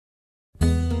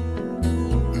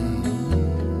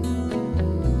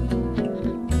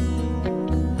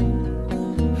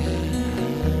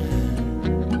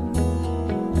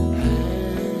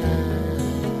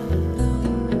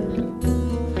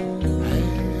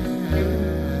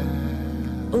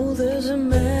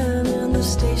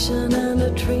station and a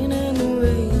train in the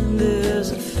rain. There's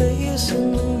a face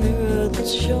in the mirror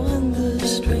that's showing the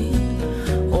strain.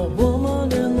 A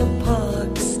woman in the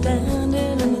park standing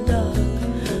in the dark,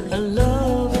 a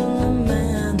love in the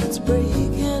man that's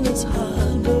breaking his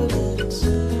heart. But it's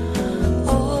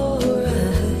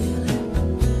alright,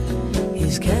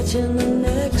 he's catching the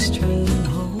next train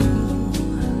home.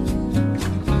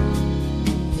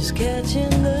 He's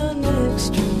catching the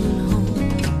next train home.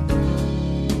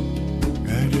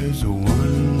 It is a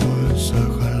one-word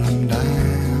circle and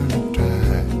dying to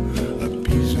try a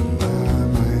piece of my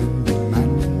mind,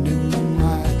 demanding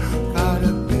why. Got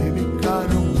a baby, got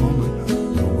a woman,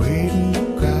 waiting to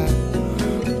cry.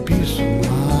 A piece of my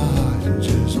heart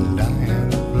just dying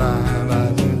to fly.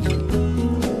 But it's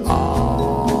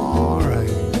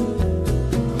alright,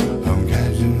 I'm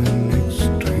catching the next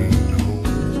train home.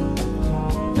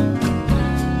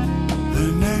 The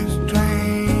next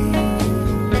train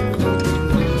goes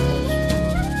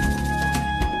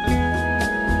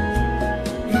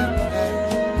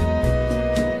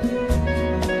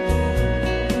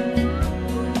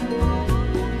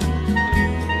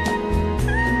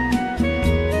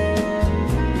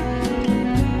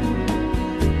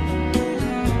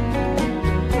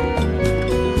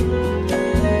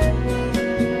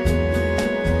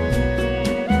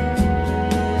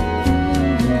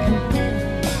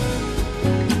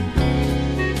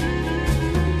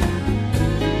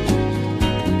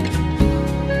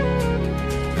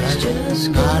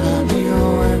Just gotta be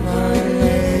away from a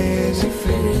lazy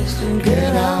face and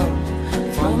get out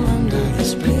from under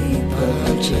this paper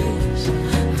chase.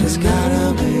 There's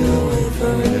gotta be a way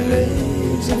for a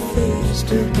lazy face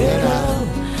to get out,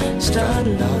 start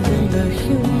loving the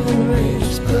human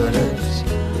race. But it's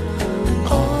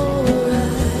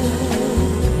alright,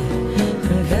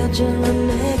 I'm catching the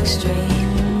next train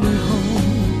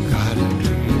home. got a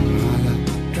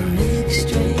dream, The next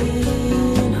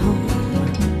train home.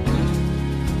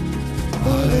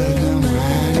 There's a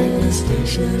man in the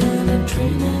station and a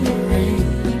train in the rain.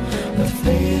 A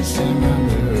face in the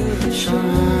mirror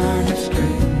showing a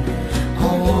strain. A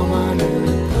woman in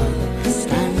the park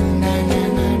standing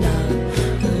in the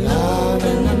dark, love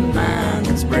in the man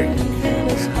that's breaking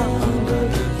his heart.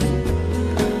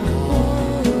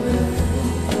 Alright,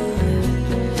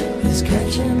 he's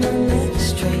catching the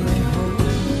next train home.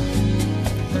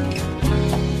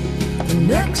 The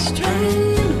next